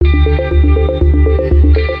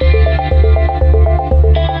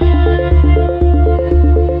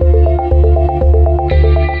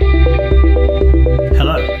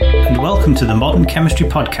to the Modern Chemistry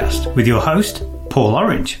Podcast with your host, Paul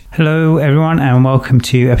Orange. Hello everyone and welcome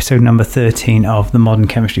to episode number 13 of the Modern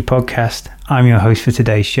Chemistry Podcast. I'm your host for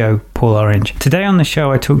today's show, Paul Orange. Today on the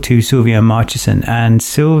show I talked to Silvia Marchesson, and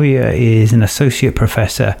Silvia is an associate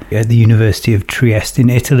professor at the University of Trieste in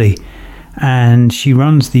Italy, and she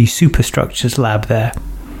runs the Superstructures Lab there.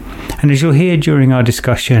 And as you'll hear during our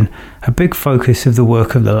discussion, a big focus of the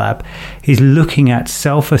work of the lab is looking at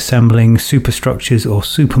self-assembling superstructures or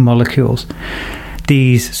supermolecules.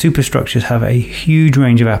 These superstructures have a huge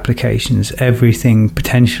range of applications, everything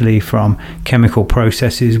potentially from chemical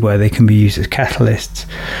processes where they can be used as catalysts,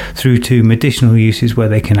 through to medicinal uses where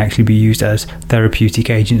they can actually be used as therapeutic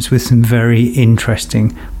agents with some very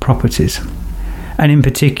interesting properties. And in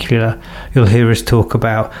particular, you'll hear us talk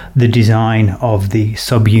about the design of the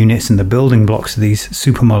subunits and the building blocks of these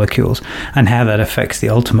supermolecules and how that affects the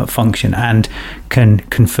ultimate function and can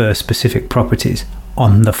confer specific properties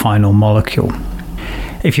on the final molecule.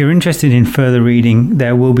 If you're interested in further reading,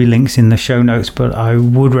 there will be links in the show notes, but I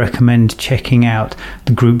would recommend checking out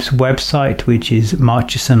the group's website, which is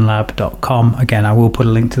marchessonlab.com. Again, I will put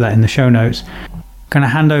a link to that in the show notes. Going to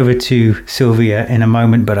hand over to Silvia in a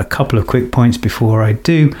moment, but a couple of quick points before I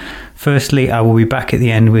do. Firstly, I will be back at the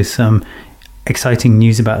end with some exciting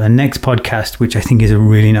news about the next podcast, which I think is a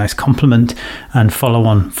really nice complement and follow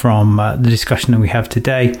on from the discussion that we have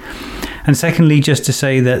today. And secondly, just to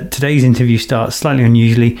say that today's interview starts slightly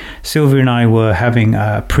unusually. Silvia and I were having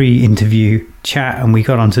a pre-interview chat and we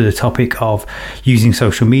got onto the topic of using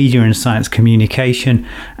social media and science communication,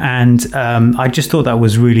 and I just thought that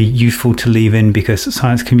was really useful to leave in because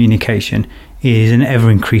science communication is an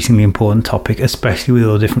ever increasingly important topic, especially with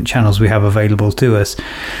all the different channels we have available to us.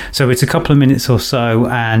 So it's a couple of minutes or so,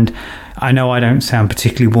 and I know I don't sound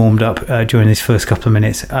particularly warmed up during these first couple of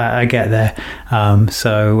minutes. I get there,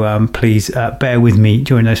 so please bear with me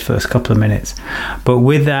during those first couple of minutes. But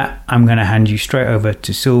with that, I'm going to hand you straight over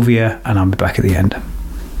to Silvia, and I'll be back at the end.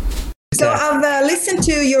 So I've listened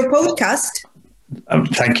to your podcast.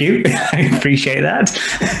 Thank you. I appreciate that.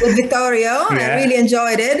 With Vittorio. Yeah. I really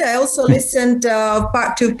enjoyed it. I also listened to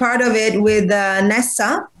part of it with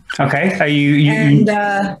Nessa. Okay. Are you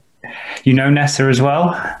know Nessa as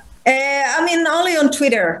well? I mean, only on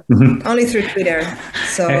Twitter, only through Twitter.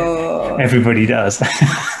 So everybody does.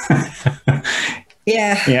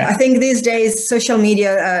 Yeah. I think these days social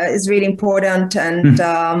media is really important, and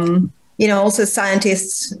also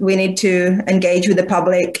scientists, we need to engage with the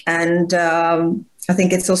public, and I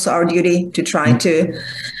think it's also our duty to try to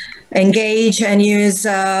engage and use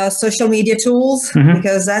social media tools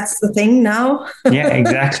because that's the thing now. Yeah,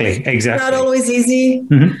 exactly. Not always easy.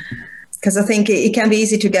 Because I think it can be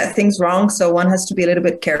easy to get things wrong, so one has to be a little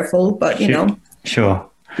bit careful. But sure,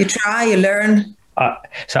 you try, you learn.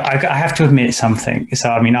 So I have to admit something.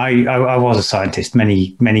 So I mean, I was a scientist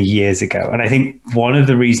many years ago, and I think one of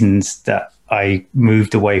the reasons that I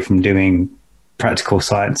moved away from doing practical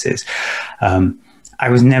sciences, I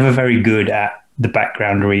was never very good at the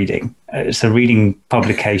background reading. So reading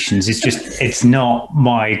publications it's not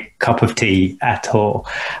my cup of tea at all.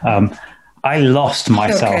 I lost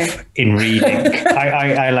myself in reading.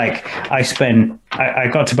 I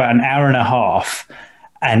got to about an hour and a half,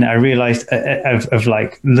 and I realized of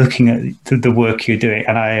looking at the work you're doing,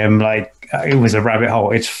 and I am it was a rabbit hole.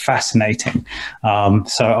 It's fascinating.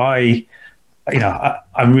 So I'm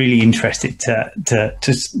really interested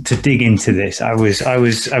to dig into this. I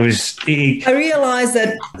realized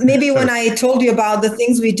that maybe when I told you about the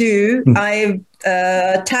things we do, I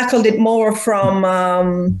tackled it more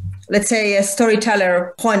from let's say a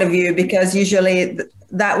storyteller point of view, because usually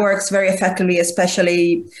that works very effectively,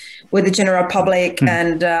 especially with the general public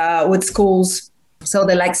and with schools. So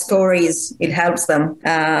they like stories. It helps them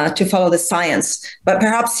to follow the science. But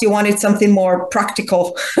perhaps you wanted something more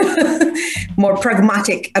practical, more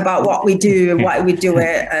pragmatic about what we do, why we do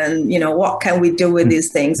it, and, what can we do with these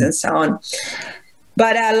things and so on.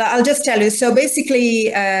 But I'll just tell you. So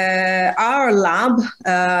basically, our lab,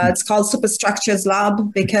 it's called Superstructures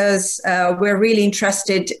Lab because we're really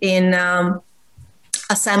interested in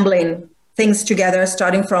assembling things together,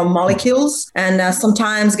 starting from molecules and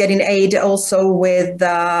sometimes getting aid also with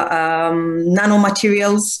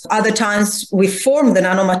nanomaterials. Other times we form the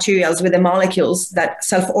nanomaterials with the molecules that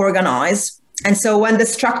self-organize. And so when the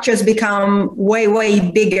structures become way, way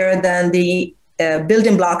bigger than the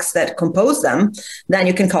building blocks that compose them, then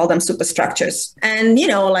you can call them superstructures. And,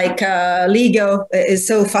 Lego is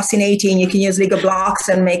so fascinating. You can use Lego blocks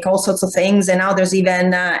and make all sorts of things. And now there's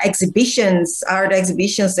even art exhibitions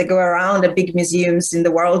that go around at big museums in the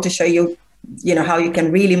world to show you how you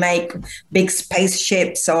can really make big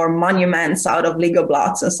spaceships or monuments out of Lego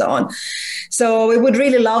blocks and so on. So we would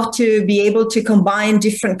really love to be able to combine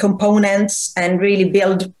different components and really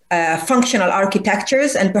build functional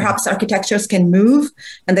architectures, and perhaps architectures can move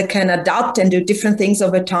and they can adapt and do different things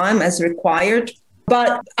over time as required.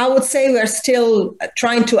 But I would say we're still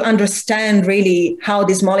trying to understand really how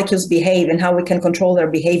these molecules behave and how we can control their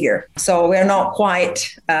behavior. So we're not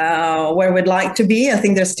quite where we'd like to be. I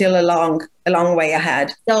think there's still a long way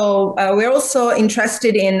ahead. So we're also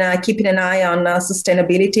interested in keeping an eye on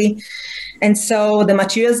sustainability. And so the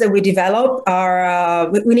materials that we develop are,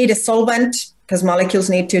 we need a solvent, because molecules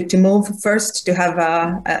need to move first to have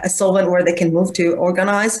a solvent where they can move to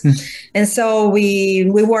organize. And so we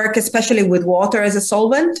work especially with water as a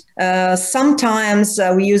solvent. Sometimes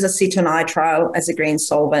we use acetonitrile as a green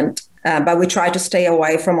solvent. But we try to stay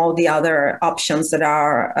away from all the other options that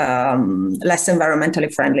are less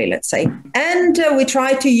environmentally friendly, let's say. And we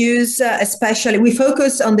try to use, we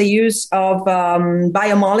focus on the use of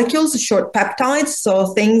biomolecules, short peptides, so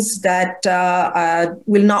things that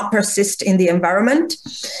will not persist in the environment.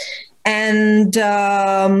 And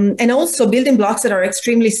also building blocks that are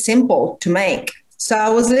extremely simple to make. So I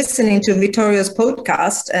was listening to Vittorio's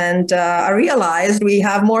podcast, and I realized we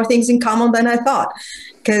have more things in common than I thought.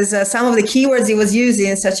 Because some of the keywords he was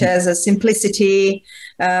using, such as simplicity,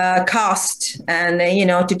 cost, and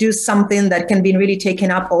to do something that can be really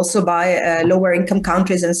taken up also by lower income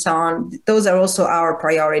countries and so on, those are also our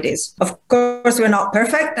priorities. Of course, we're not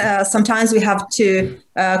perfect. Sometimes we have to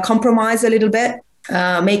compromise a little bit.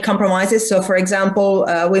 Make compromises. So, for example,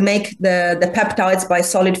 we make the peptides by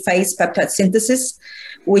solid phase peptide synthesis,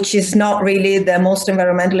 which is not really the most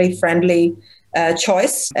environmentally friendly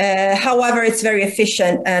choice. However, it's very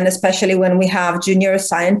efficient, and especially when we have junior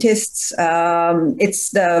scientists,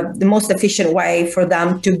 it's the most efficient way for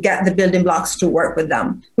them to get the building blocks to work with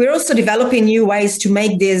them. We're also developing new ways to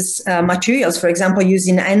make these materials, for example,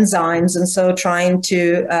 using enzymes, and so trying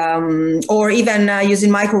to, or even using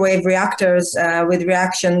microwave reactors with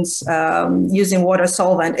reactions using water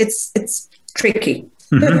solvent. It's tricky.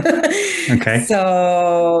 Mm-hmm. Okay.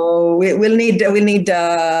 So we'll need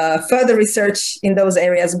further research in those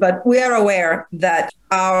areas, but we are aware that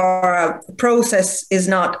our process is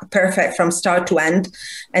not perfect from start to end,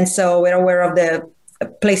 and so we're aware of the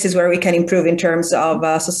places where we can improve in terms of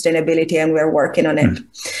sustainability, and we're working on it.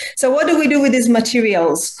 So what do we do with these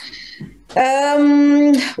materials?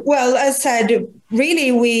 Well, as I said,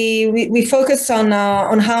 really we focus on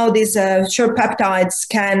how these short peptides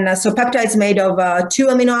can, so peptides made of 2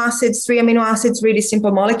 amino acids, 3 amino acids, really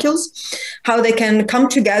simple molecules, how they can come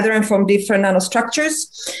together and form different nanostructures.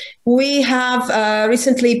 We have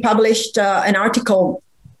recently published an article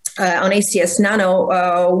on ACS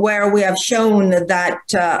Nano where we have shown that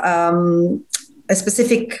a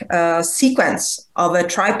specific sequence of a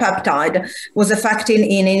tripeptide was affecting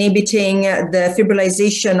in inhibiting the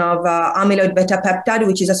fibrillation of amyloid beta peptide,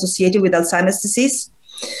 which is associated with Alzheimer's disease.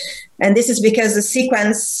 And this is because the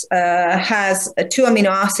sequence has 2 amino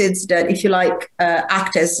acids that, if you like,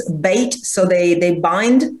 act as bait. So they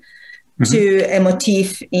bind to a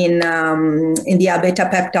motif in the A beta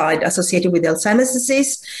peptide associated with Alzheimer's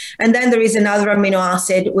disease. And then there is another amino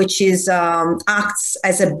acid which is acts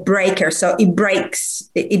as a breaker. So it breaks.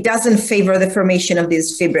 It doesn't favor the formation of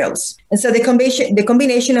these fibrils. And so the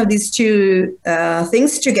combination of these two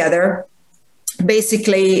things together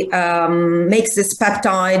basically makes this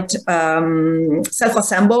peptide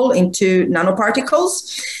self-assemble into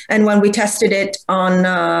nanoparticles. And when we tested it on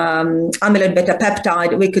amyloid beta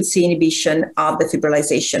peptide, we could see inhibition of the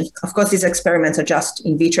fibrillation. Of course, these experiments are just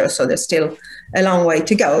in vitro, so there's still a long way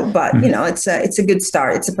to go, but it's a good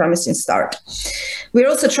start. It's a promising start. We're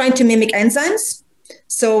also trying to mimic enzymes.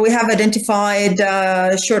 So we have identified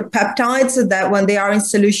short peptides that when they are in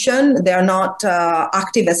solution, they are not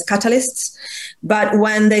active as catalysts, but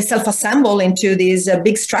when they self-assemble into these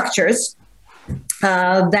big structures,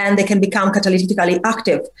 then they can become catalytically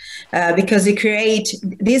active because they create,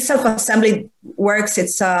 this self-assembly works,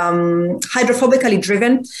 it's hydrophobically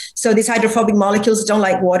driven. So these hydrophobic molecules don't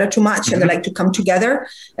like water too much and they like to come together.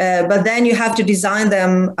 But then you have to design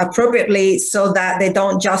them appropriately so that they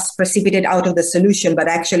don't just precipitate out of the solution, but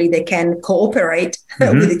actually they can cooperate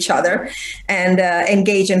with each other and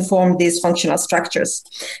engage and form these functional structures.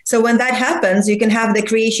 So when that happens, you can have the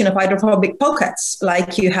creation of hydrophobic pockets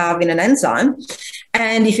like you have in an enzyme.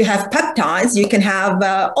 And if you have peptides, you can have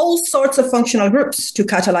all sorts of functional groups to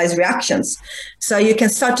catalyze reactions. So you can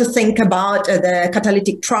start to think about the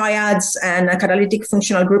catalytic triads and catalytic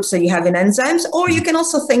functional groups that you have in enzymes, or you can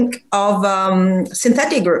also think of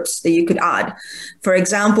synthetic groups that you could add. For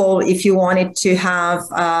example, if you wanted to have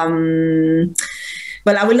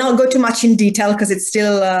well, I will not go too much in detail because it's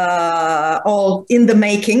still all in the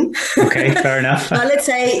making. Okay, fair enough. But let's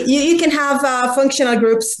say you can have functional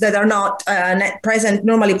groups that are not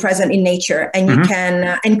normally present in nature, and you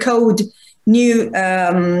can encode new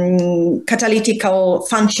catalytical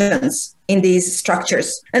functions in these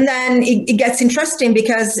structures. And then it gets interesting,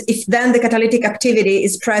 because if then the catalytic activity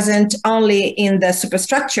is present only in the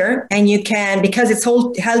superstructure, and you can, because it's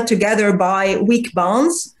all held together by weak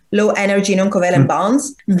bonds, low energy non-covalent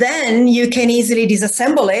bonds, then you can easily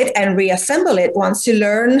disassemble it and reassemble it once you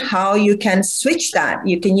learn how you can switch that.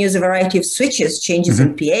 You can use a variety of switches, changes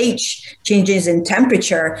in pH, changes in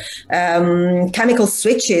temperature, chemical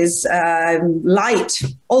switches, light,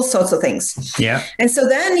 all sorts of things. Yeah. And so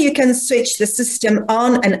then you can switch the system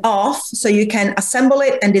on and off. So you can assemble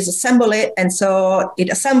it and disassemble it. And so it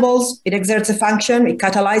assembles, it exerts a function, it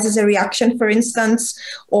catalyzes a reaction, for instance,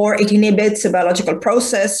 or it inhibits a biological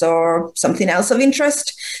process or something else of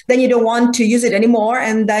interest. Then you don't want to use it anymore,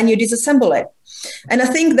 and then you disassemble it. And I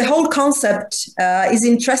think the whole concept is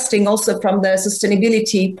interesting also from the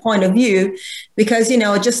sustainability point of view, because, you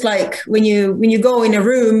know, just like when you go in a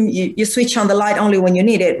room, you switch on the light only when you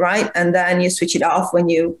need it, right? And then you switch it off when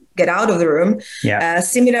you get out of the room. Yeah.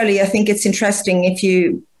 Similarly, I think it's interesting if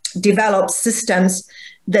you develop systems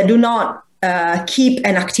that do not keep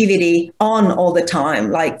an activity on all the time,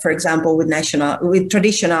 like, for example, with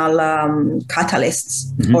traditional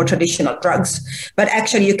catalysts or traditional drugs, but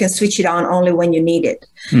actually you can switch it on only when you need it.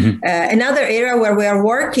 Another area where we are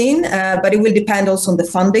working, but it will depend also on the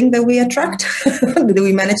funding that we attract, that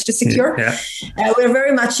we manage to secure. We're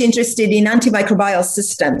very much interested in antimicrobial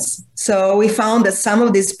systems. So we found that some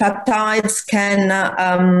of these peptides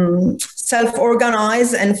can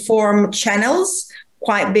self-organize and form channels,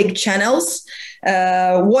 quite big channels,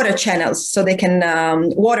 water channels, so they can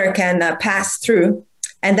water can pass through,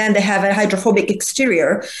 and then they have a hydrophobic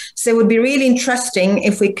exterior. So it would be really interesting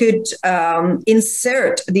if we could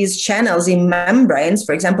insert these channels in membranes,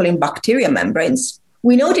 for example, in bacteria membranes.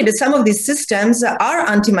 We noted that some of these systems are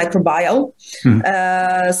antimicrobial,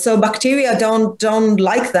 so bacteria don't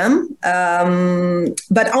like them,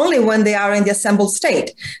 but only when they are in the assembled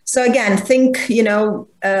state. So again, think, you know,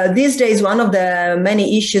 these days one of the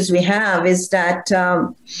many issues we have is that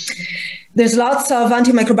there's lots of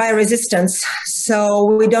antimicrobial resistance. So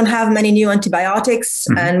we don't have many new antibiotics,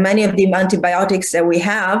 and many of the antibiotics that we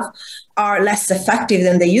have are less effective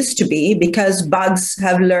than they used to be, because bugs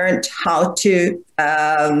have learned how to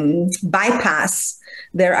bypass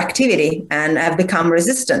their activity and have become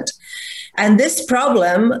resistant. And this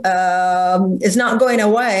problem is not going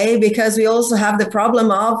away, because we also have the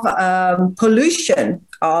problem of pollution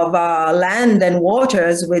of land and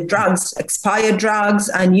waters with drugs, expired drugs,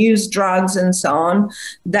 unused drugs, and so on,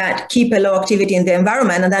 that keep a low activity in the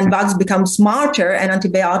environment. And then bugs become smarter and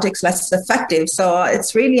antibiotics less effective. So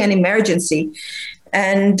it's really an emergency.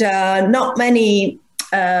 And not many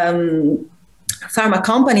pharma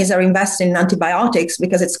companies are investing in antibiotics,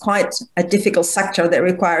 because it's quite a difficult sector that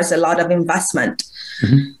requires a lot of investment.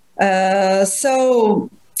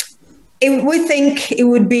 So we think it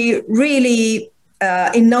would be really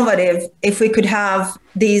innovative if we could have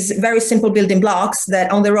these very simple building blocks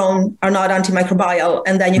that on their own are not antimicrobial,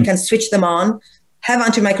 and then you can switch them on, have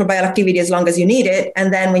antimicrobial activity as long as you need it,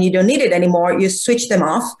 and then when you don't need it anymore, you switch them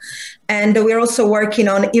off. And we're also working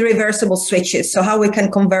on irreversible switches, so how we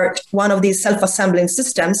can convert one of these self-assembling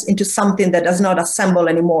systems into something that does not assemble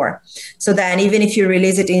anymore. So then even if you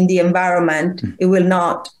release it in the environment, it will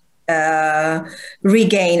not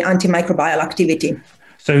regain antimicrobial activity.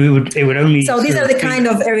 So it would only. So these are the kind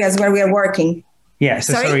of areas where we are working. Yeah.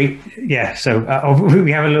 So sorry. Yeah. So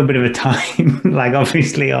we have a little bit of a time, like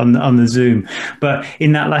obviously on the Zoom, but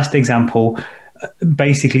in that last example,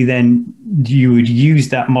 basically, then you would use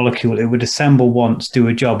that molecule. It would assemble once, do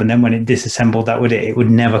a job, and then when it disassembled, it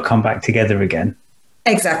would never come back together again.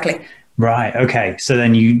 Exactly. Right. Okay. So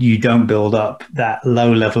then you don't build up that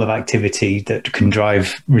low level of activity that can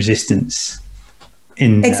drive resistance.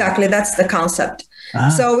 Exactly. That's the concept.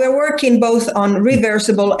 So we're working both on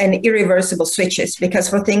reversible and irreversible switches, because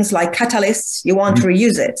for things like catalysts, you want to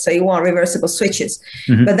reuse it. So you want reversible switches.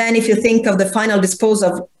 But then if you think of the final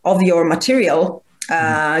disposal of your material,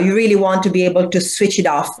 you really want to be able to switch it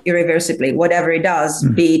off irreversibly, whatever it does,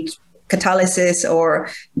 be it catalysis or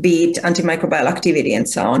be it antimicrobial activity and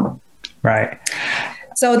so on. Right.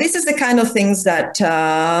 So this is the kind of things that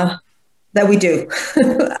we do.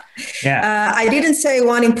 Yeah. I didn't say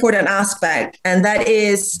one important aspect, and that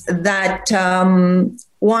is that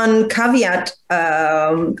one caveat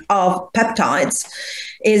of peptides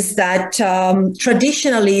is that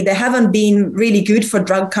traditionally they haven't been really good for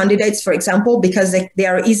drug candidates, for example, because they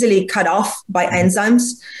are easily cut off by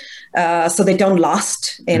enzymes. So they don't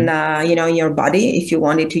last in your body if you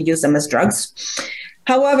wanted to use them as drugs.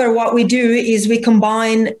 However, what we do is we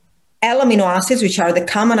combine L-amino acids, which are the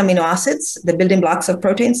common amino acids, the building blocks of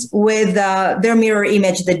proteins, with their mirror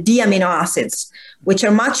image, the D-amino acids, which are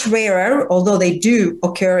much rarer, although they do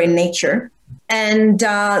occur in nature. And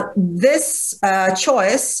this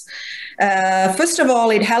choice, first of all,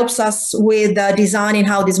 it helps us with designing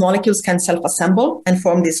how these molecules can self-assemble and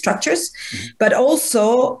form these structures. But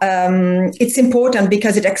also, it's important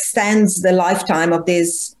because it extends the lifetime of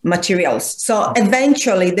these materials. So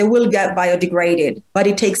eventually, they will get biodegraded, but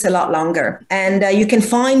it takes a lot longer. And you can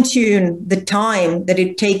fine-tune the time that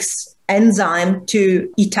it takes enzyme to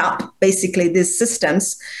eat up, basically, these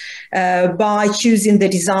systems. By choosing the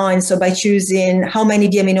design, so by choosing how many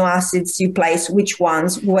D-amino acids you place, which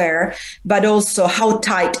ones, where, but also how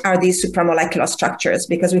tight are these supramolecular structures,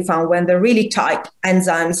 because we found when they're really tight,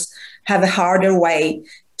 enzymes have a harder way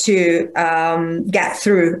to get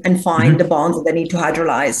through and find the bonds that they need to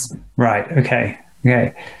hydrolyze. Right. Okay.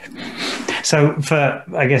 So for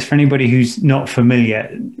anybody who's not familiar,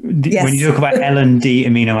 when you talk about L and D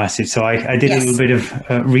amino acids, so I did a little bit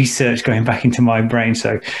of research going back into my brain.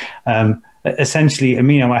 So essentially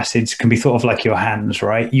amino acids can be thought of like your hands,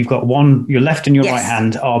 right? You've got your left and your right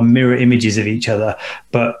hand are mirror images of each other,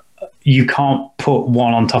 but you can't put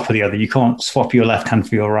one on top of the other. You can't swap your left hand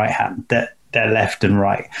for your right hand. They're left and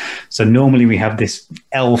right. So normally we have this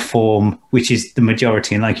L form, which is the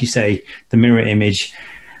majority. And like you say, the mirror image,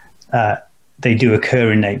 they do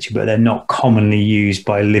occur in nature, but they're not commonly used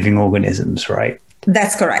by living organisms, right?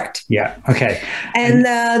 That's correct. Yeah. Okay. And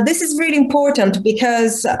this is really important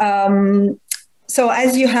because so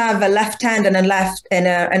as you have a left hand and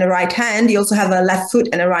a right hand, you also have a left foot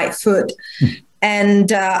and a right foot.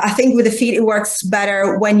 And I think with the feet, it works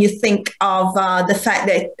better when you think of the fact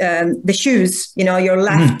that the shoes, your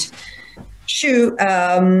left shoe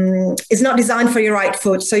is not designed for your right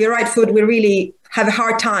foot. So your right foot will really have a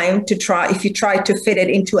hard time if you try to fit it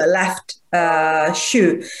into a left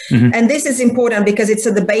shoe. And this is important because it's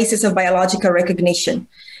at the basis of biological recognition.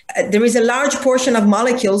 There is a large portion of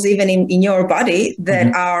molecules, even in your body,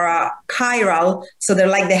 that are chiral. So they're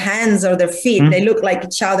like the hands or their feet. They look like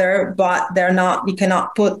each other, but they're not. You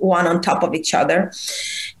cannot put one on top of each other.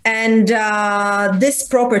 And this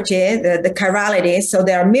property, the chirality, so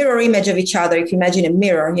they are mirror image of each other. If you imagine a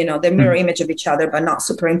mirror, they're mirror image of each other, but not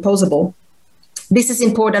superimposable. This is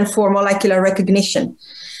important for molecular recognition.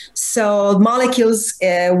 So molecules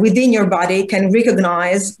within your body can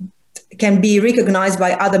be recognized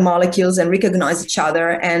by other molecules and recognize each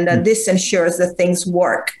other. And this ensures that things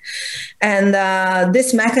work. And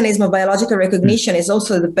this mechanism of biological recognition is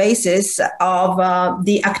also the basis of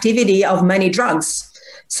the activity of many drugs.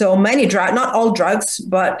 So many drugs, not all drugs,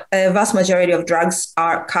 but a vast majority of drugs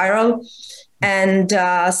are chiral. And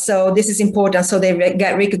so this is important. So they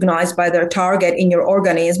get recognized by their target in your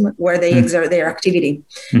organism where they exert their activity.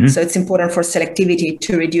 So it's important for selectivity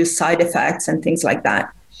to reduce side effects and things like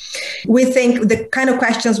that. We think the kind of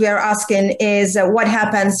questions we are asking is what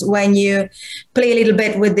happens when you play a little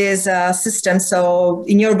bit with this system. So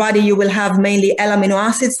in your body, you will have mainly L-amino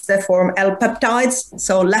acids that form L-peptides.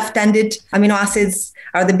 So left-handed amino acids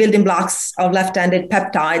are the building blocks of left-handed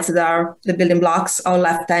peptides that are the building blocks of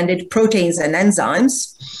left-handed proteins and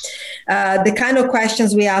enzymes. The kind of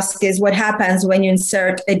questions we ask is what happens when you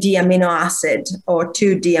insert a D-amino acid or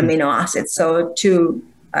two D-amino acids, so two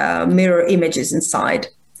mirror images inside.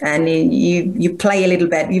 And you play a little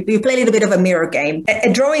bit. You play a little bit of a mirror game.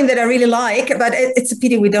 A drawing that I really like, but it's a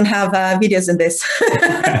pity we don't have videos in this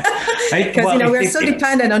because we're so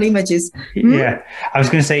dependent on images. Yeah, I was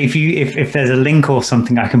going to say if there's a link or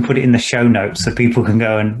something, I can put it in the show notes so people can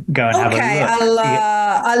go and have a look. Okay,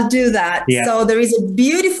 I'll do that. Yeah. So there is a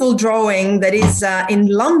beautiful drawing that is in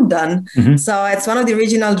London. So it's one of the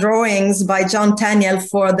original drawings by John Tenniel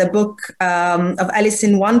for the book of Alice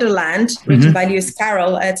in Wonderland, written by Lewis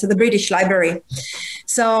Carroll. It's the British Library.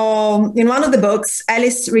 So in one of the books,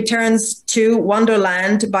 Alice returns to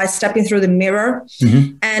Wonderland by stepping through the mirror.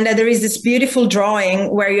 Mm-hmm. And there is this beautiful drawing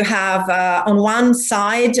where you have on one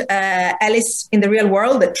side, Alice in the real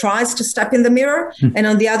world that tries to step in the mirror. Mm-hmm. And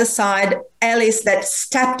on the other side, Alice that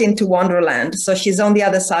stepped into Wonderland. So she's on the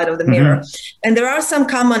other side of the mirror. Mm-hmm. And there are some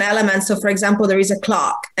common elements. So for example, there is a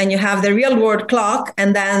clock and you have the real world clock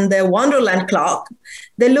and then the Wonderland clock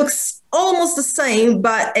that looks almost the same,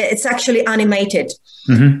 but it's actually animated.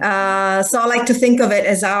 Mm-hmm. So I like to think of it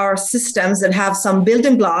as our systems that have some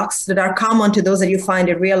building blocks that are common to those that you find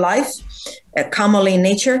in real life, commonly in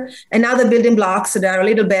nature, and other building blocks that are a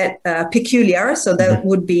little bit peculiar. So that mm-hmm.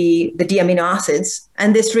 would be the amino acids.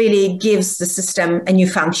 And this really gives the system a new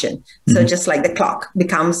function. Mm-hmm. So just like the clock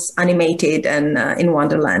becomes animated and in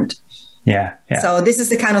Wonderland. Yeah. So this is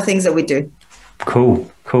the kind of things that we do.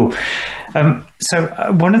 Cool. So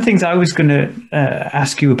one of the things I was going to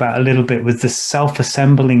ask you about a little bit was the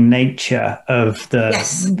self-assembling nature of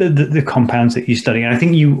the compounds that you study. And I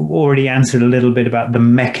think you already answered a little bit about the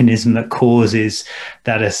mechanism that causes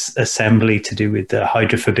that assembly to do with the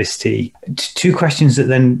hydrophobicity. Two questions that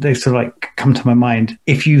then they sort of like come to my mind.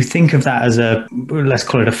 If you think of that as let's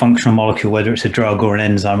call it a functional molecule, whether it's a drug or an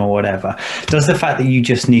enzyme or whatever, does the fact that you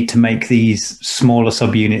just need to make these smaller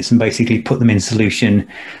subunits and basically put them in solution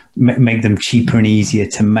make them cheaper and easier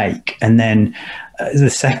to make? And then the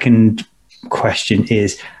second question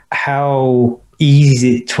is, how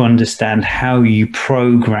easy is it to understand how you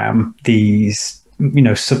program these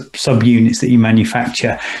subunits that you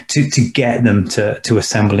manufacture to get them to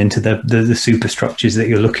assemble into the superstructures that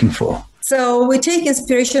you're looking for? So we take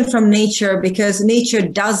inspiration from nature because nature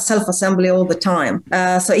does self-assembly all the time.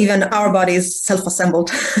 So even our body is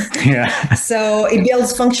self-assembled. Yeah. So it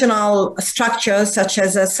builds functional structures such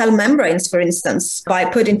as cell membranes, for instance, by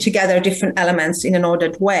putting together different elements in an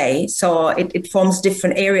ordered way. So it forms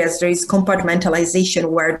different areas. There is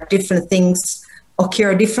compartmentalization where different things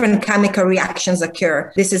occur, different chemical reactions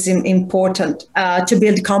occur. This is important to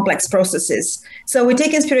build complex processes. So we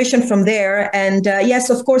take inspiration from there. And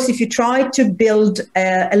yes, of course, if you try to build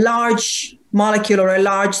a large molecule or a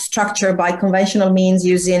large structure by conventional means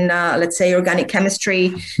using, let's say, organic chemistry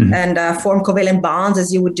mm-hmm. and form covalent bonds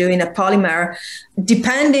as you would do in a polymer,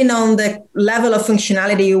 depending on the level of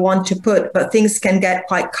functionality you want to put, but things can get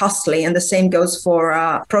quite costly. And the same goes for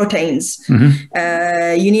proteins.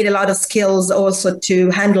 Mm-hmm. You need a lot of skills also to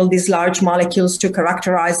handle these large molecules, to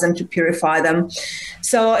characterize them, to purify them.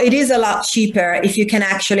 So it is a lot cheaper if you can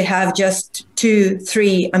actually have just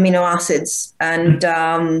 2-3 amino acids. And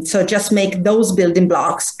so just make those building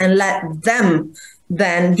blocks and let them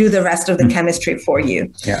then do the rest of the chemistry for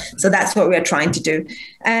you. Yeah. So that's what we're trying to do.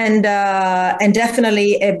 And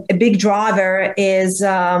definitely a big driver is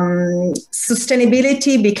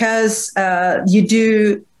sustainability, because you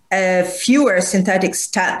do fewer synthetic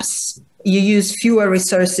steps. You use fewer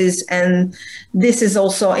resources, and this is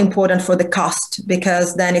also important for the cost,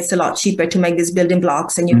 because then it's a lot cheaper to make these building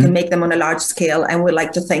blocks and you mm-hmm. can make them on a large scale. And we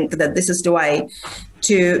like to think that this is the way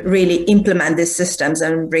to really implement these systems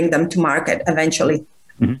and bring them to market eventually.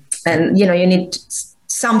 Mm-hmm. And, you need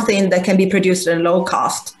something that can be produced at a low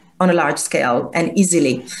cost on a large scale and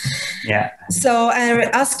easily. Yeah. So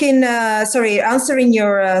answering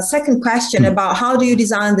your second question mm-hmm. about how do you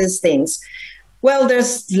design these things? Well,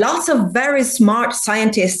 there's lots of very smart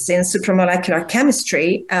scientists in supramolecular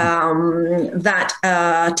chemistry that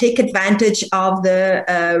take advantage of the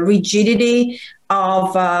rigidity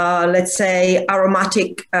of, let's say,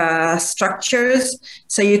 aromatic structures.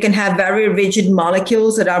 So you can have very rigid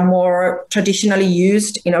molecules that are more traditionally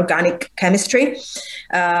used in organic chemistry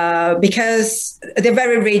because they're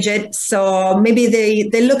very rigid. So maybe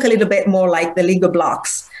they look a little bit more like the Lego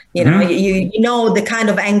blocks. Mm-hmm. You know the kind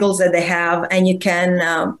of angles that they have, and you can,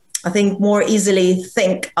 I think, more easily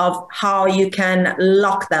think of how you can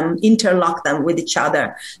interlock them with each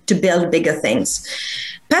other to build bigger things.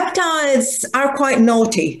 Peptides are quite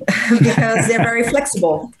naughty because they're very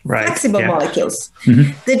flexible, molecules.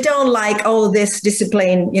 Mm-hmm. They don't like all this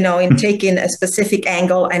discipline, in taking a specific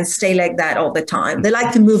angle and stay like that all the time. They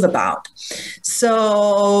like to move about.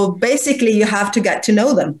 So basically, you have to get to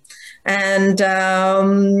know them. And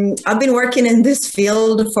I've been working in this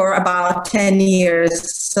field for about 10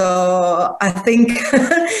 years. So I think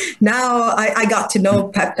now I got to know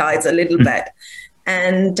peptides a little bit.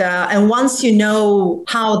 And once you know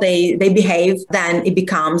how they behave, then it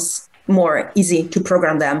becomes more easy to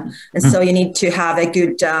program them. And so you need to have a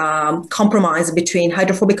good compromise between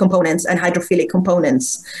hydrophobic components and hydrophilic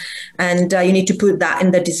components. And you need to put that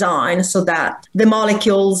in the design so that the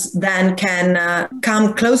molecules then can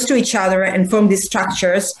come close to each other and form these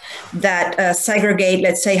structures that segregate,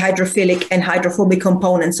 let's say, hydrophilic and hydrophobic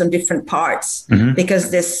components on different parts,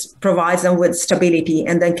 because this provides them with stability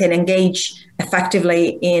and then can engage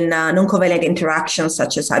effectively in non-covalent interactions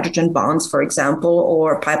such as hydrogen bonds, for example,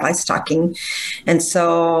 or pi-pi stacking. And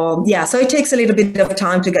so, so it takes a little bit of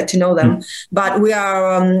time to get to know them, but we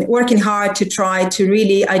are working hard to try to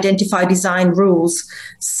really identify design rules.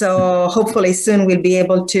 So hopefully soon we'll be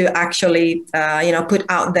able to actually, put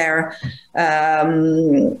out there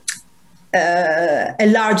a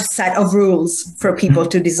large set of rules for people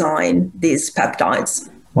to design these peptides.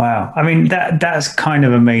 Wow. I mean, that's kind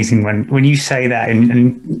of amazing when you say that.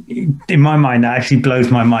 And in my mind, that actually blows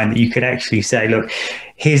my mind that you could actually say, look,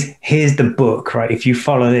 here's the book, right? If you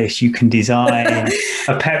follow this, you can design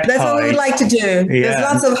a peptide. That's what we would like to do. Yeah. There's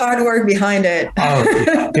lots of hard work behind it.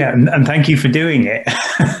 And thank you for doing it.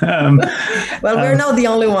 Well, we're not the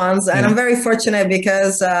only ones. And I'm very fortunate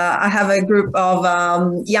because I have a group of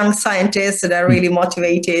young scientists that are really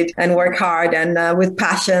motivated and work hard and with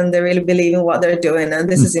passion. They really believe in what they're doing. And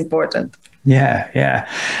this is important. Yeah.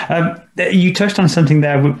 You touched on something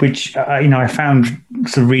there, which, I found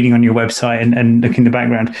sort of reading on your website and looking in the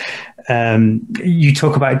background. You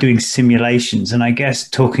talk about doing simulations, and I guess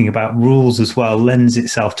talking about rules as well lends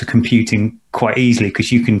itself to computing quite easily,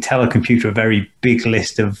 because you can tell a computer a very big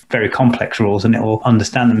list of very complex rules and it will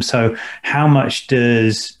understand them. So how much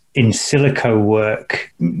does in silico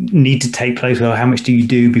work need to take place? Or how much do you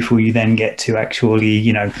do before you then get to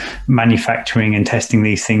actually, manufacturing and testing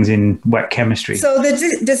these things in wet chemistry? So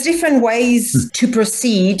there's different ways to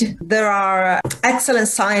proceed. There are excellent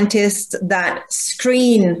scientists that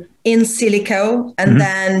screen in silico and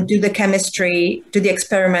then do the chemistry, do the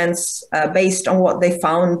experiments based on what they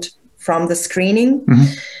found from the screening.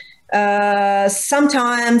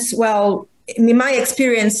 Sometimes, in my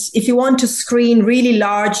experience, if you want to screen really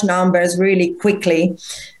large numbers really quickly,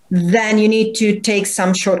 then you need to take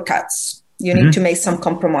some shortcuts. You need to make some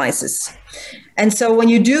compromises. And so when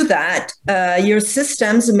you do that, your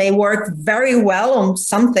systems may work very well on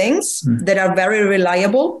some things that are very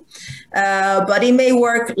reliable, but it may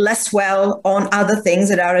work less well on other things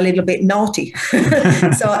that are a little bit naughty.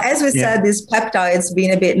 So as we said, these peptides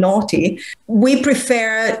being a bit naughty, we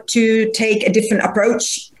prefer to take a different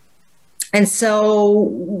approach. And so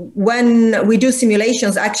when we do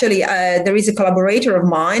simulations, actually, there is a collaborator of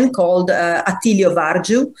mine called Attilio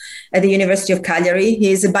Vargiu at the University of Cagliari.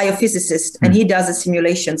 He is a biophysicist and he does the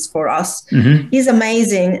simulations for us. He's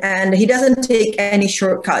amazing and he doesn't take any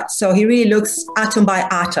shortcuts. So he really looks atom by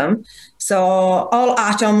atom. So all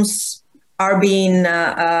atoms are being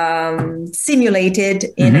simulated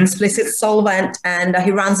in explicit solvent, and he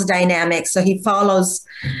runs dynamics. So he follows,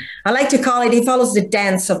 I like to call it, he follows the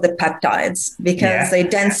dance of the peptides, because they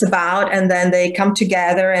dance about and then they come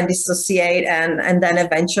together and dissociate and then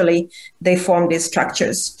eventually they form these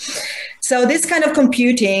structures. So this kind of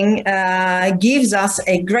computing gives us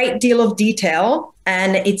a great deal of detail,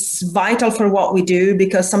 and it's vital for what we do,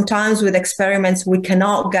 because sometimes with experiments we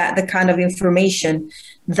cannot get the kind of information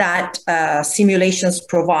that simulations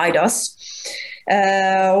provide us.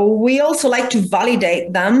 We also like to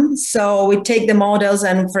validate them. So we take the models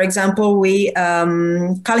and, for example, we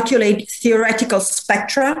calculate theoretical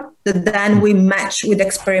spectra that then we match with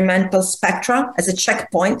experimental spectra as a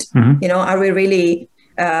checkpoint. Are we really,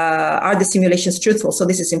 are the simulations truthful? So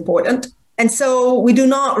this is important. And so we do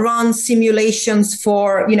not run simulations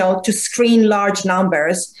for, to screen large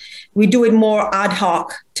numbers. We do it more ad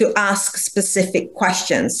hoc to ask specific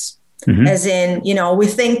questions. As in, we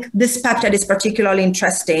think this peptide is particularly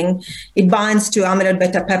interesting. It binds to amyloid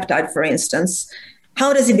beta peptide, for instance.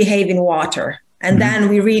 How does it behave in water? And then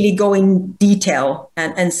we really go in detail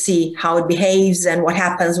and see how it behaves and what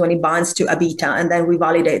happens when it binds to a beta. And then we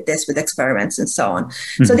validate this with experiments and so on.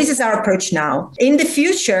 So this is our approach now. In the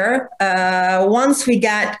future, once we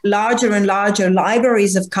get larger and larger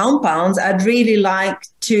libraries of compounds, I'd really like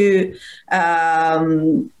to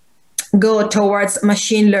go towards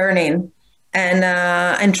machine learning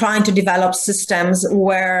and trying to develop systems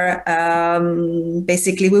where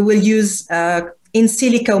basically we will use in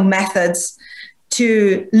silico methods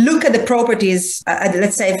to look at the properties,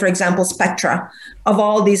 let's say, for example, spectra of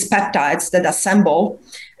all these peptides that assemble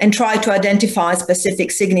and try to identify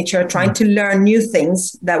specific signature, trying to learn new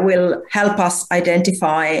things that will help us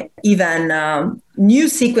identify even new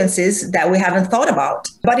sequences that we haven't thought about.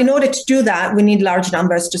 But in order to do that, we need large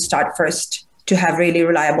numbers to start first to have really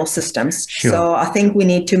reliable systems. Sure. So I think we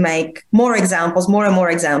need to make more and more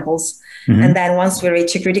examples. And then once we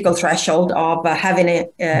reach a critical threshold of having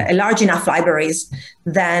a large enough libraries,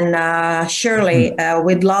 then surely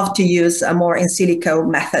we'd love to use more in silico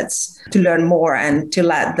methods to learn more and to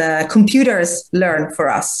let the computers learn for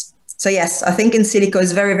us. So yes, I think in silico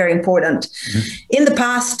is very, very important. In the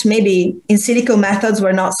past, maybe in silico methods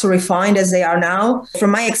were not so refined as they are now. From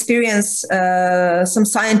my experience, some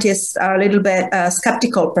scientists are a little bit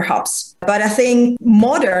skeptical, perhaps. But I think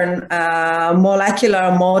modern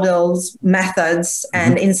molecular models, methods,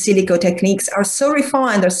 and in silico techniques are so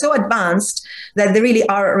refined, they're so advanced that they really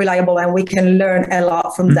are reliable and we can learn a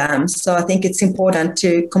lot from them. So I think it's important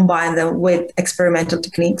to combine them with experimental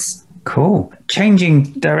techniques. Cool. Changing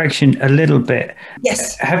direction a little bit.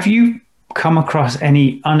 Yes. Have you come across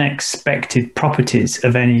any unexpected properties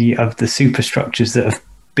of any of the superstructures that have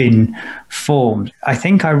been formed? I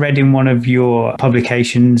think I read in one of your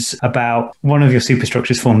publications about one of your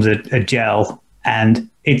superstructures forms a gel and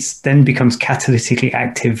it then becomes catalytically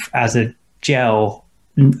active as a gel,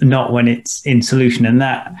 not when it's in solution. And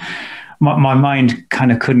that my mind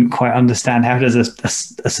kind of couldn't quite understand, how does a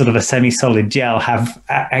sort of a semi-solid gel have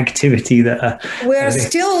activity that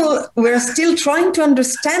we're still trying to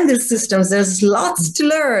understand these systems. There's lots to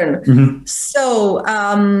learn. So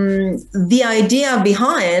the idea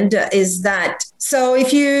behind is that, so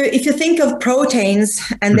if you think of proteins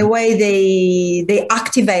and the way they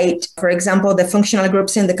activate, for example, the functional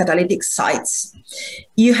groups in the catalytic sites,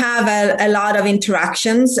 you have a lot of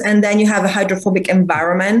interactions, and then you have a hydrophobic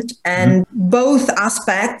environment, and both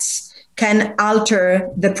aspects can alter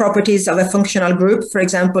the properties of a functional group. For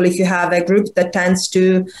example, if you have a group that tends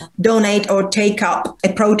to donate or take up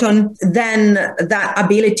a proton, then that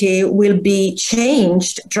ability will be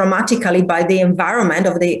changed dramatically by the environment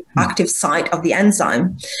of the active site of the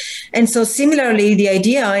enzyme. And so similarly, the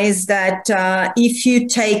idea is that if you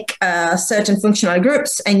take certain functional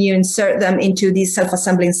groups and you insert them into these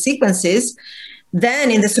self-assembling sequences,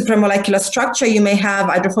 then in the supramolecular structure, you may have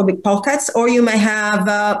hydrophobic pockets, or you may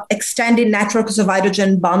have extended networks of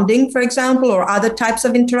hydrogen bonding, for example, or other types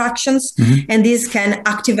of interactions. And these can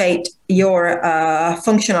activate your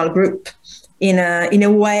functional group in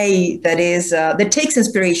a way that is that takes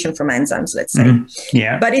inspiration from enzymes, let's say.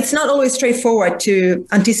 Yeah. But it's not always straightforward to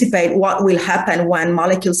anticipate what will happen when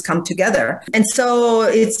molecules come together. And so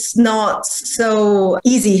it's not so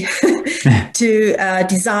easy to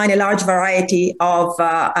design a large variety of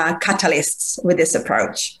catalysts with this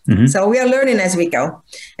approach. So we are learning as we go.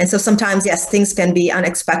 And so sometimes, yes, things can be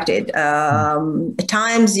unexpected. At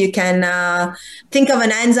times you can think of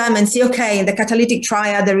an enzyme and say, okay, in the catalytic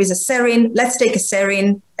triad, there is a serine. Let's take a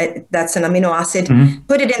serine, that's an amino acid,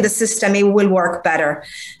 put it in the system, it will work better.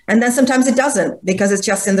 And then sometimes it doesn't because it's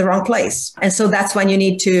just in the wrong place. And so that's when you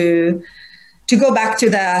need to go back to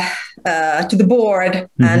the board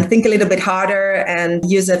and think a little bit harder and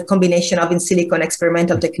use a combination of in silico and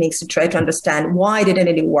experimental techniques to try to understand why didn't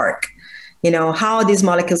it work? You know, how these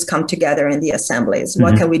molecules come together in the assemblies.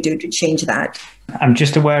 What can we do to change that? I'm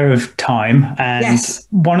just aware of time. And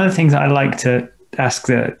one of the things that I like to ask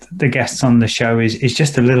the guests on the show is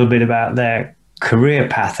just a little bit about their career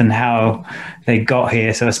path and how they got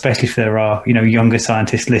here. So especially if there are, younger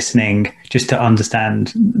scientists listening, just to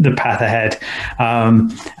understand the path ahead.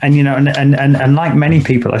 And like many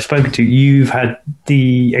people I've spoken to, you've had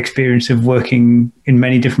the experience of working in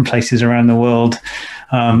many different places around the world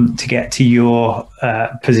to get to your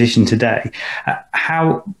position today.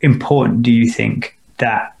 How important do you think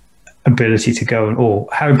that ability to go, or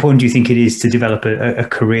how important do you think it is to develop a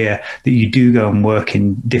career that you do go and work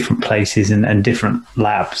in different places and different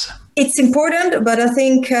labs? It's important, but I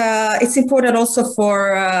think it's important also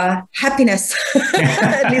for happiness,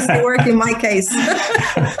 at least at work in my case.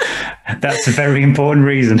 That's a very important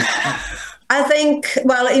reason. I think,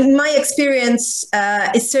 well, in my experience,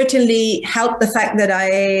 it certainly helped the fact that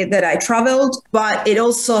I traveled, but it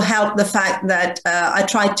also helped the fact that I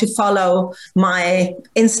tried to follow my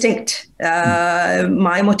instinct,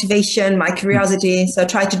 my motivation, my curiosity. So I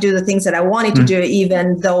tried to do the things that I wanted to do,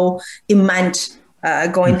 even though it meant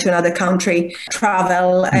going to another country,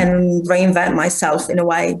 travel and reinvent myself in a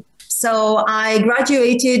way. So I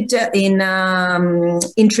graduated in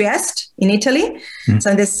Trieste, in Italy. So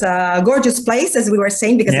in this gorgeous place, as we were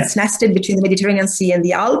saying, because it's nested between the Mediterranean Sea and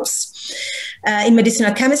the Alps, in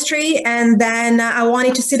medicinal chemistry. And then I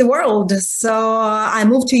wanted to see the world. So I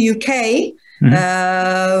moved to UK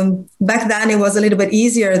Back then, it was a little bit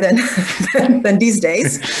easier than these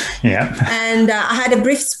days. Yeah. And I had a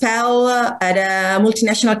brief spell at a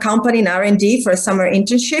multinational company in R&D for a summer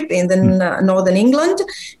internship in the Northern England.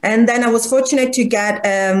 And then I was fortunate to get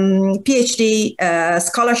a PhD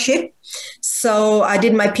scholarship. So I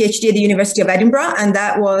did my PhD at the University of Edinburgh, and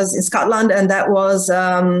that was in Scotland, and that was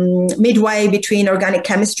midway between organic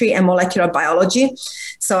chemistry and molecular biology.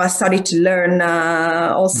 So I started to learn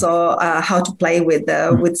also how to play with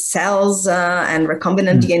cells and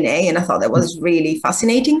recombinant DNA, and I thought that was really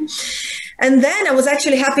fascinating. And then I was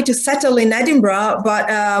actually happy to settle in Edinburgh, but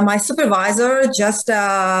my supervisor, just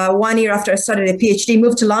 1 year after I started a PhD,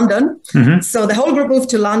 moved to London. Mm-hmm. So the whole group moved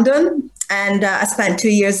to London. And I spent 2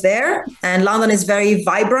 years there, and London is very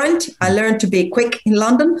vibrant. I learned to be quick in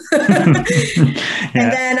London.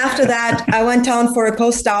 And then after that, I went on for a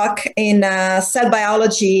postdoc in cell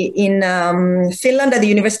biology in Finland at the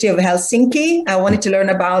University of Helsinki. I wanted to learn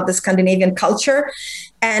about the Scandinavian culture.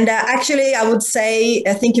 And actually, I would say,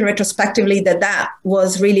 thinking retrospectively, that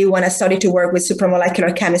was really when I started to work with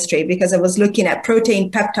supramolecular chemistry, because I was looking at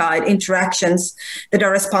protein-peptide interactions that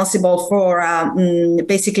are responsible for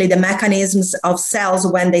basically the mechanisms of cells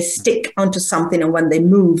when they stick onto something and when they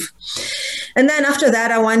move. And then after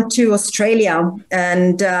that, I went to Australia,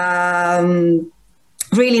 and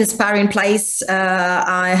really inspiring place.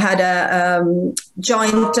 I had a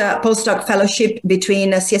joint postdoc fellowship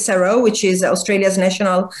between CSIRO, which is Australia's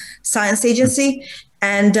National Science Agency,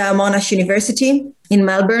 and Monash University in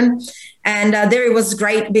Melbourne. And there it was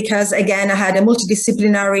great because, again, I had a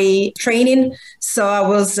multidisciplinary training. So I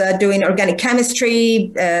was doing organic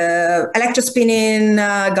chemistry, electrospinning,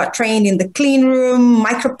 got trained in the clean room,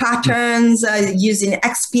 micropatterns, using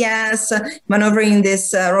XPS, maneuvering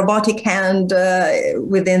this robotic hand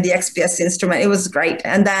within the XPS instrument. It was great.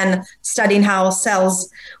 And then studying how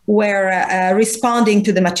cells were responding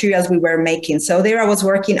to the materials we were making. So there I was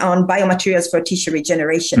working on biomaterials for tissue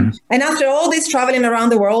regeneration. Mm-hmm. And after all this traveling around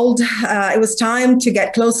the world, it was time to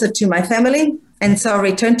get closer to my family. And so I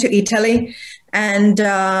returned to Italy, and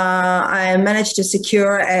I managed to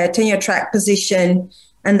secure a tenure track position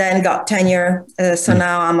and then got tenure. So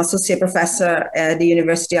now I'm associate professor at the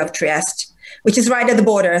University of Trieste, which is right at the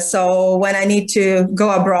border. So when I need to go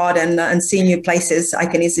abroad and see new places, I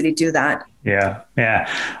can easily do that. Yeah.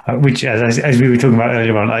 Which, as we were talking about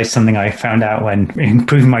earlier on, is something I found out when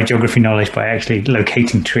improving my geography knowledge by actually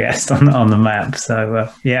locating Trieste on the map. So,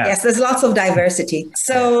 Yes, there's lots of diversity.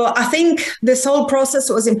 So I think this whole process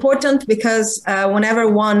was important because whenever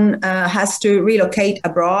one has to relocate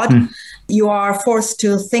abroad, you are forced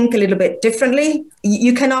to think a little bit differently.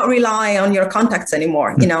 You cannot rely on your contacts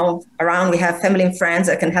anymore. You know, around we have family and friends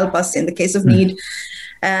that can help us in the case of need.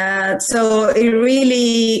 So it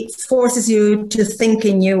really forces you to think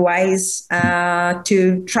in new ways,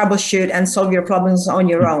 to troubleshoot and solve your problems on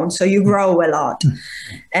your own. So you grow a lot.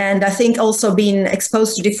 And I think also being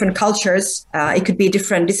exposed to different cultures, it could be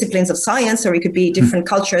different disciplines of science, or it could be different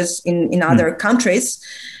cultures in other countries.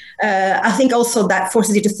 I think also that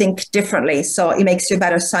forces you to think differently. So it makes you a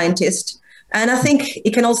better scientist. And I think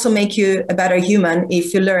it can also make you a better human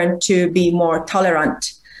if you learn to be more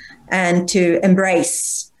tolerant and to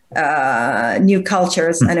embrace new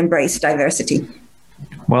cultures and embrace diversity.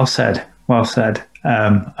 Well said.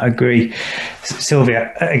 I agree.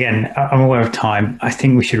 Sylvia, again, I'm aware of time. I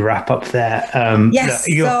think we should wrap up there. Yes,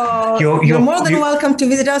 you're more than welcome to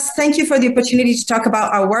visit us. Thank you for the opportunity to talk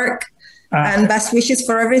about our work. And best wishes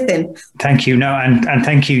for everything. Thank you. No, and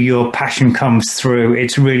thank you. Your passion comes through.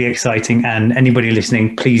 It's really exciting. And anybody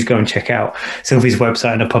listening, please go and check out Sylvia's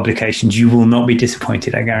website and her publications. You will not be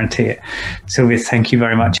disappointed. I guarantee it. Sylvia, thank you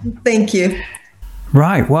very much. Thank you.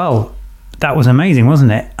 Right. Well, that was amazing,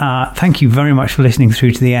 wasn't it? Thank you very much for listening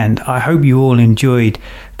through to the end. I hope you all enjoyed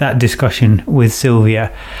that discussion with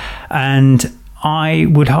Sylvia. And I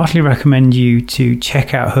would heartily recommend you to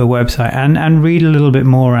check out her website and read a little bit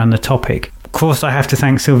more around the topic. Of course, I have to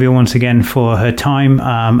thank Sylvia once again for her time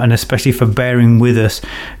and especially for bearing with us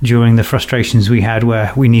during the frustrations we had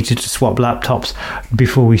where we needed to swap laptops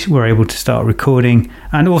before we were able to start recording.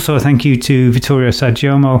 And also a thank you to Vittorio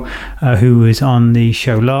Saggiomo, who was on the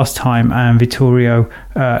show last time, and Vittorio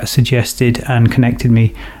suggested and connected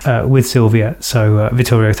me with Sylvia. So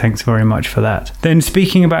Vittorio, thanks very much for that. Then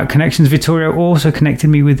speaking about connections, Vittorio also connected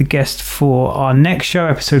me with the guest for our next show,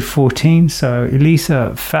 episode 14. So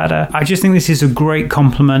Elisa Fada. I just think this this is a great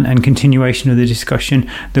complement and continuation of the discussion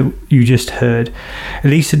that you just heard.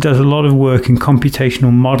 Elisa does a lot of work in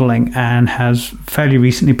computational modeling and has fairly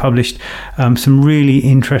recently published some really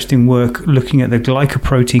interesting work looking at the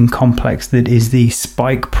glycoprotein complex that is the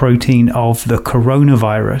spike protein of the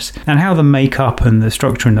coronavirus, and how the makeup and the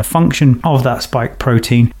structure and the function of that spike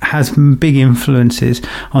protein has big influences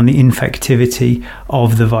on the infectivity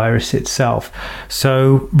of the virus itself.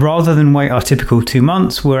 So rather than wait our typical 2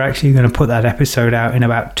 months, we're actually going to put that episode out in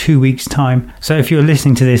about 2 weeks' time. So if you're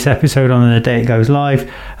listening to this episode on the day it goes live,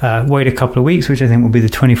 wait a couple of weeks, which I think will be the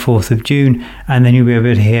 24th of June, and then you'll be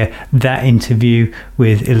able to hear that interview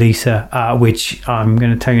with Elisa, which I'm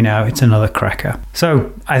going to tell you now, it's another cracker.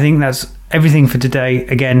 So I think that's everything for today.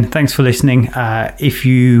 Again, thanks for listening. If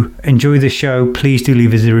you enjoy the show, please do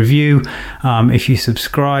leave us a review. If you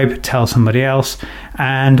subscribe, tell somebody else.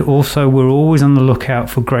 And also, we're always on the lookout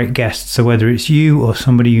for great guests. So whether it's you or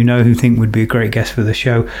somebody you know who think would be a great guest for the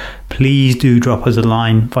show, please do drop us a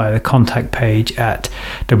line via the contact page at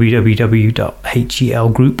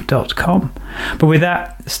www.helgroup.com. But with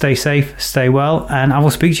that, stay safe, stay well, and I will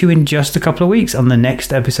speak to you in just a couple of weeks on the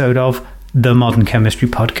next episode of the Modern Chemistry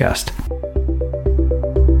Podcast.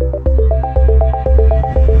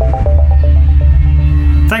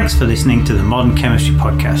 Thanks for listening to the Modern Chemistry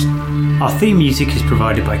Podcast. Our theme music is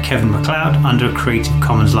provided by Kevin MacLeod under a Creative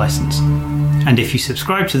Commons license. And if you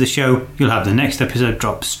subscribe to the show, you'll have the next episode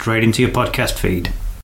drop straight into your podcast feed.